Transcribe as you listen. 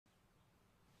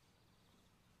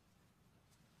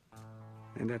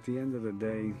And at the end of the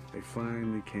day, they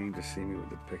finally came to see me with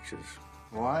the pictures.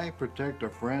 Why protect a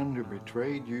friend who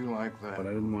betrayed you like that? But I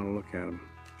didn't want to look at them.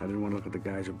 I didn't want to look at the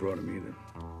guys who brought them either.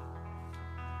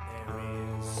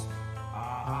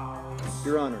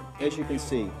 Your Honor, as you can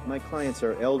see, my clients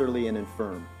are elderly and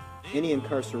infirm. Any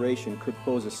incarceration could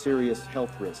pose a serious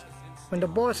health risk. When the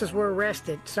bosses were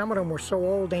arrested, some of them were so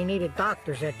old they needed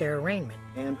doctors at their arraignment.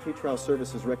 And pretrial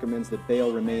services recommends that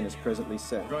bail remain as presently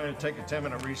set. Go ahead and take a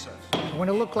 10-minute recess. When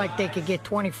it looked like they could get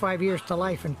 25 years to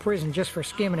life in prison just for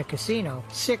skimming a casino,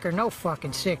 sick or no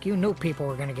fucking sick, you knew people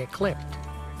were gonna get clipped.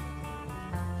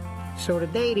 So the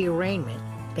day of the arraignment,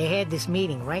 they had this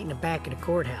meeting right in the back of the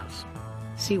courthouse.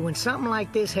 See, when something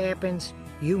like this happens,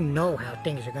 you know how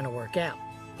things are gonna work out.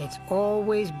 It's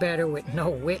always better with no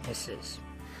witnesses.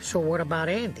 So what about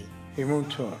Andy? He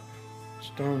won't talk.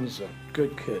 Stone's a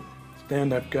good kid.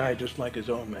 Stand-up guy just like his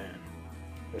old man.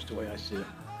 That's the way I see it.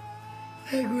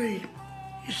 I agree.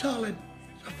 He's solid.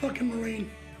 He's a fucking Marine.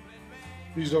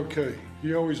 He's okay.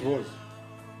 He always was.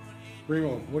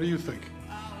 Remo, what do you think?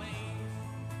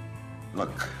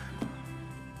 Look.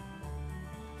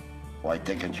 Why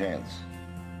take a chance?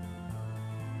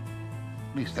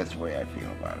 At least that's the way I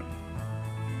feel about it.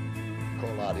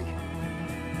 Call Artie.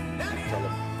 Tell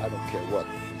him I don't care what.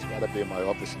 He's got to be in my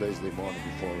office Thursday morning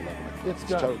before 11 o'clock. It's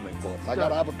terribly important. I got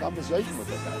to have a conversation with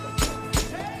the guy.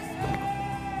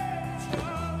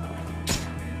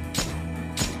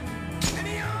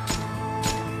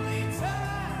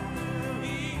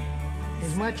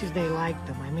 As much as they liked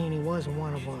him, I mean, he wasn't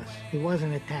one of us. He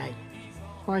wasn't Italian.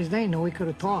 As far as they know, he could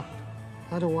have talked.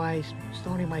 Otherwise,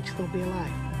 Stoney might still be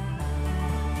alive.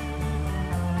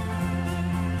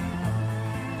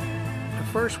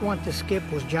 The first one to skip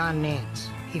was John Nance.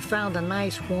 He found a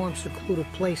nice, warm,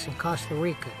 secluded place in Costa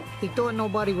Rica. He thought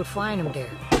nobody would find him there.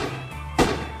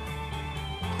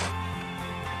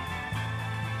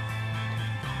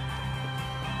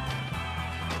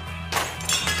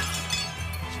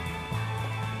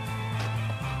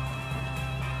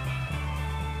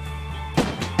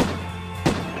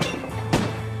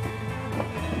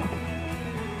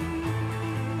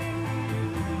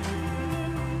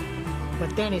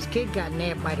 But then his kid got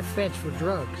nabbed by the feds for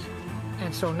drugs.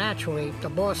 And so naturally, the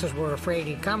bosses were afraid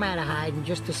he'd come out of hiding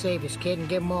just to save his kid and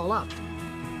give them all up.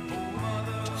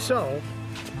 So...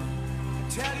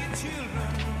 Tell your children.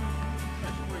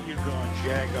 Where you going,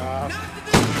 jag-off?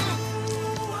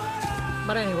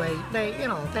 But anyway, they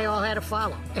all had to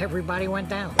follow. Everybody went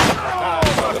down.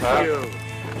 Fuck you.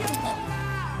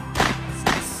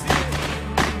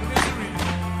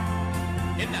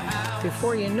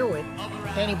 Before you knew it,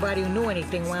 anybody who knew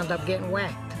anything wound up getting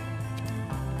whacked.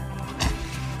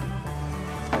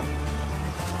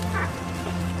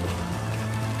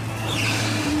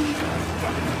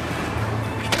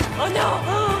 Oh no!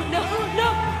 Oh no! No!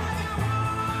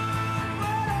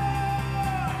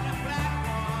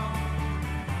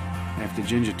 After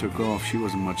Ginger took off, she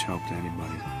wasn't much help to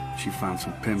anybody. She found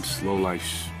some pimps,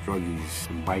 lowlifes, druggies,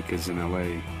 and bikers in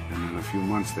L.A. And in a few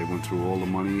months, they went through all the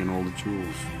money and all the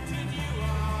jewels.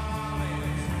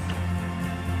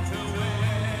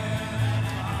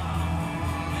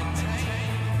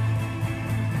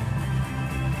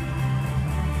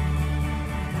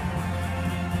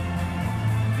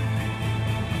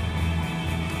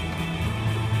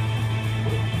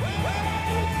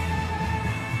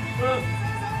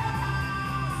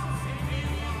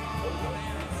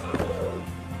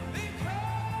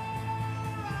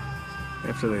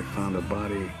 After they found her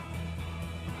body,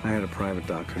 I had a private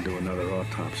doctor do another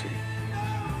autopsy.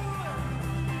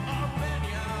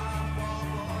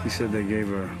 He said they gave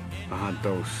her a hot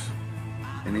dose.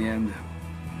 In the end,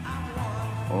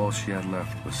 all she had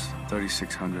left was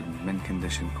 3,600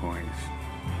 mint-condition coins.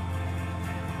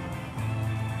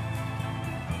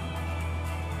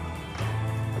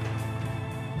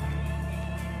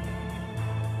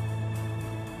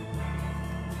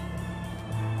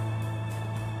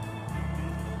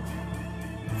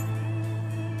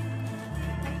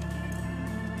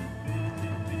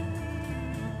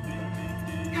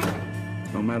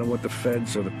 No matter what the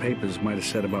feds or the papers might have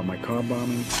said about my car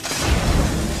bombing,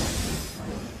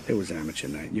 it was amateur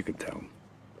night, you could tell.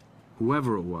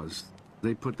 Whoever it was,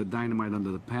 they put the dynamite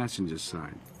under the passenger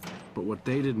side. But what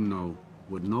they didn't know,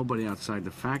 what nobody outside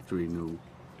the factory knew,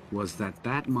 was that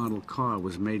that model car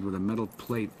was made with a metal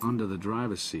plate under the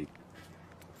driver's seat.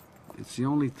 It's the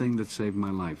only thing that saved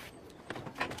my life.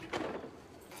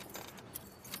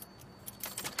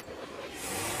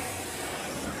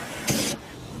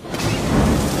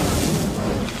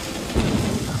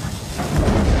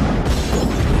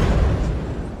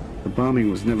 The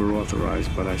bombing was never authorized,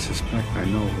 but I suspect I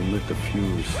know who lit the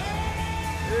fuse.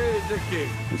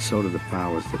 And so did the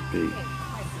powers that be.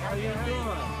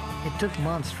 It took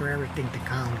months for everything to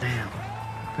calm down.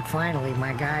 But finally,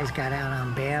 my guys got out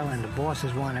on bail, and the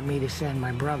bosses wanted me to send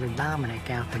my brother Dominic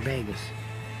out to Vegas.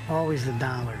 Always the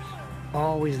dollars.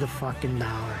 Always the fucking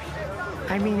dollars.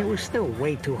 I mean, it was still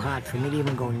way too hot for me to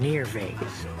even go near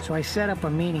Vegas. So I set up a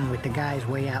meeting with the guys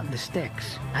way out in the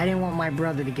sticks. I didn't want my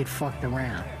brother to get fucked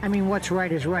around. I mean, what's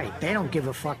right is right. They don't give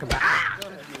a fuck about... Ah!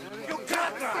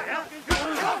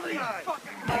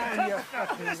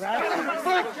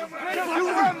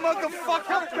 You run, motherfucker!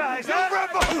 Tough guys,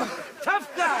 huh?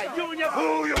 Tough guy! You and your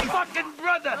fucking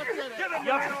brother!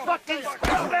 You fucking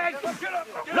scumbag!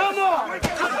 No more!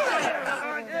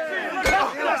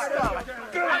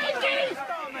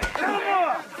 No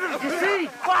more! You see?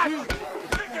 Watch!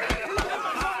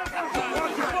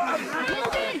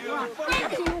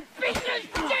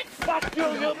 Fuck you,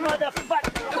 you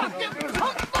motherfucker!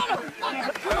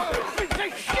 Piece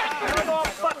of shit! You're all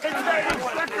fucking dirty!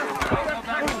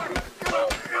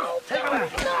 Take it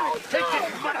out! Take it!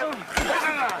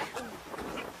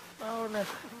 Oh, no.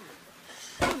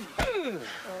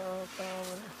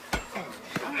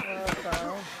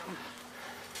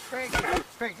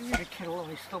 Frankie, you the kid alone.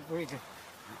 He's still breathing.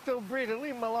 Still breathing.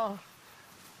 Leave him alone.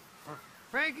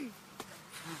 Frankie?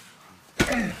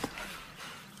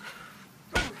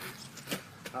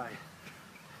 Hi.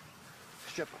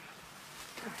 Ship.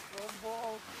 No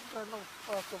ball. No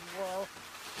fucking ball.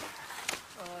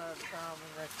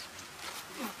 Dominic.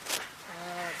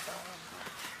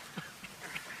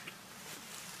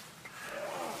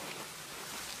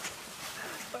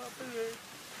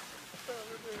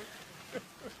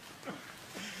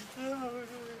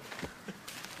 Dominic.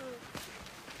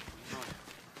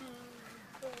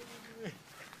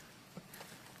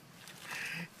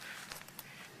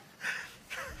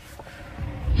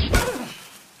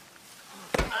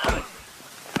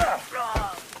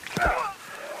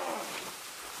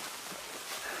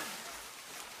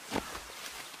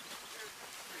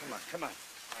 Come on.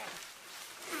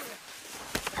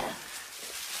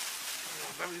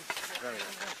 Very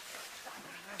nice.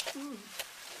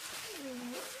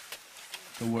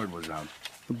 The word was out.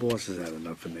 The bosses had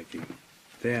enough of Nicky.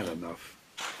 They had enough.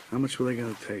 How much were they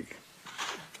gonna take?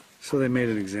 So they made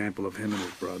an example of him and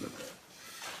his brother.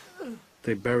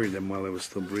 They buried him while he was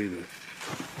still breathing.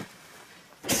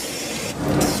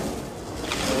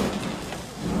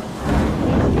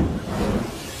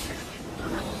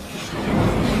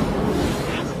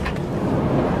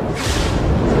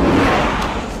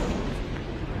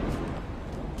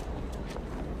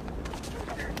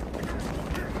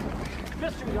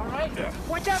 Mister, you all right? Yeah.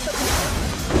 Watch out!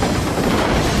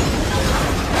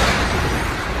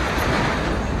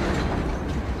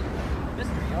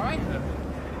 Mister, you all right?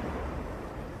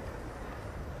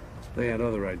 They had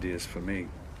other ideas for me.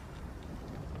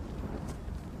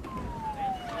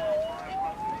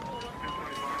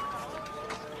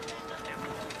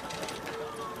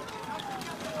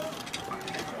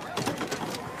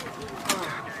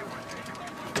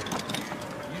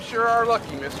 You sure are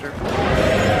lucky, mister.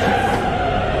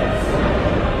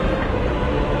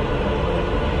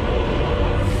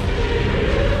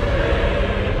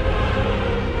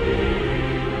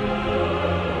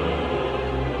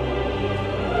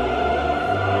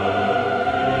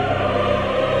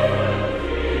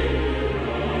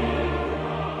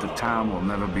 Town will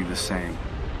never be the same.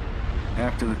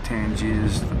 After the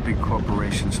Tangiers, the big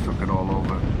corporations took it all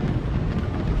over.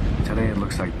 Today it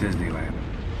looks like Disneyland.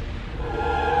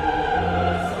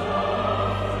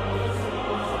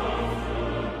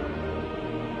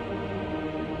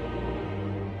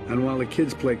 And while the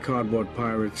kids play cardboard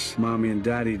pirates, Mommy and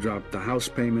Daddy drop the house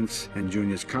payments and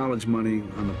Junior's college money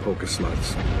on the poker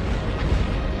slots.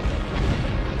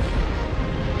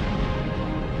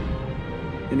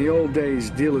 In the old days,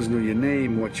 dealers knew your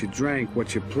name, what you drank,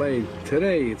 what you played.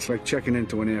 Today, it's like checking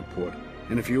into an airport.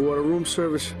 And if you order room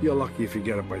service, you're lucky if you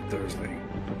get it by Thursday.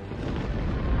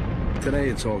 Today,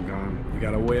 it's all gone. You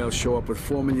got a whale show up with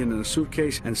 $4 million in a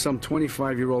suitcase, and some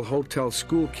 25-year-old hotel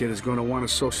school kid is going to want a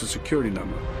social security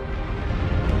number.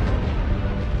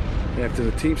 After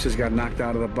the Teamsters got knocked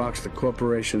out of the box, the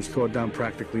corporations tore down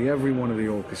practically every one of the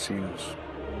old casinos.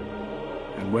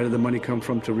 And where did the money come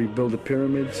from to rebuild the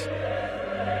pyramids?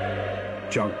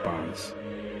 Junk bonds.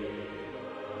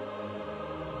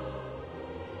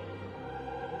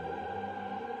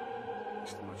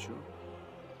 Still not sure?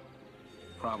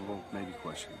 Probable, maybe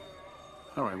questionable.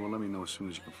 All right, well, let me know as soon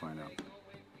as you can find out.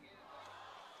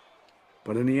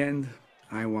 But in the end,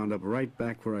 I wound up right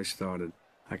back where I started.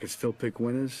 I could still pick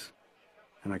winners,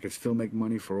 and I could still make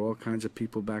money for all kinds of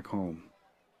people back home.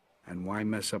 And why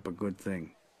mess up a good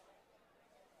thing?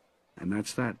 And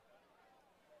that's that.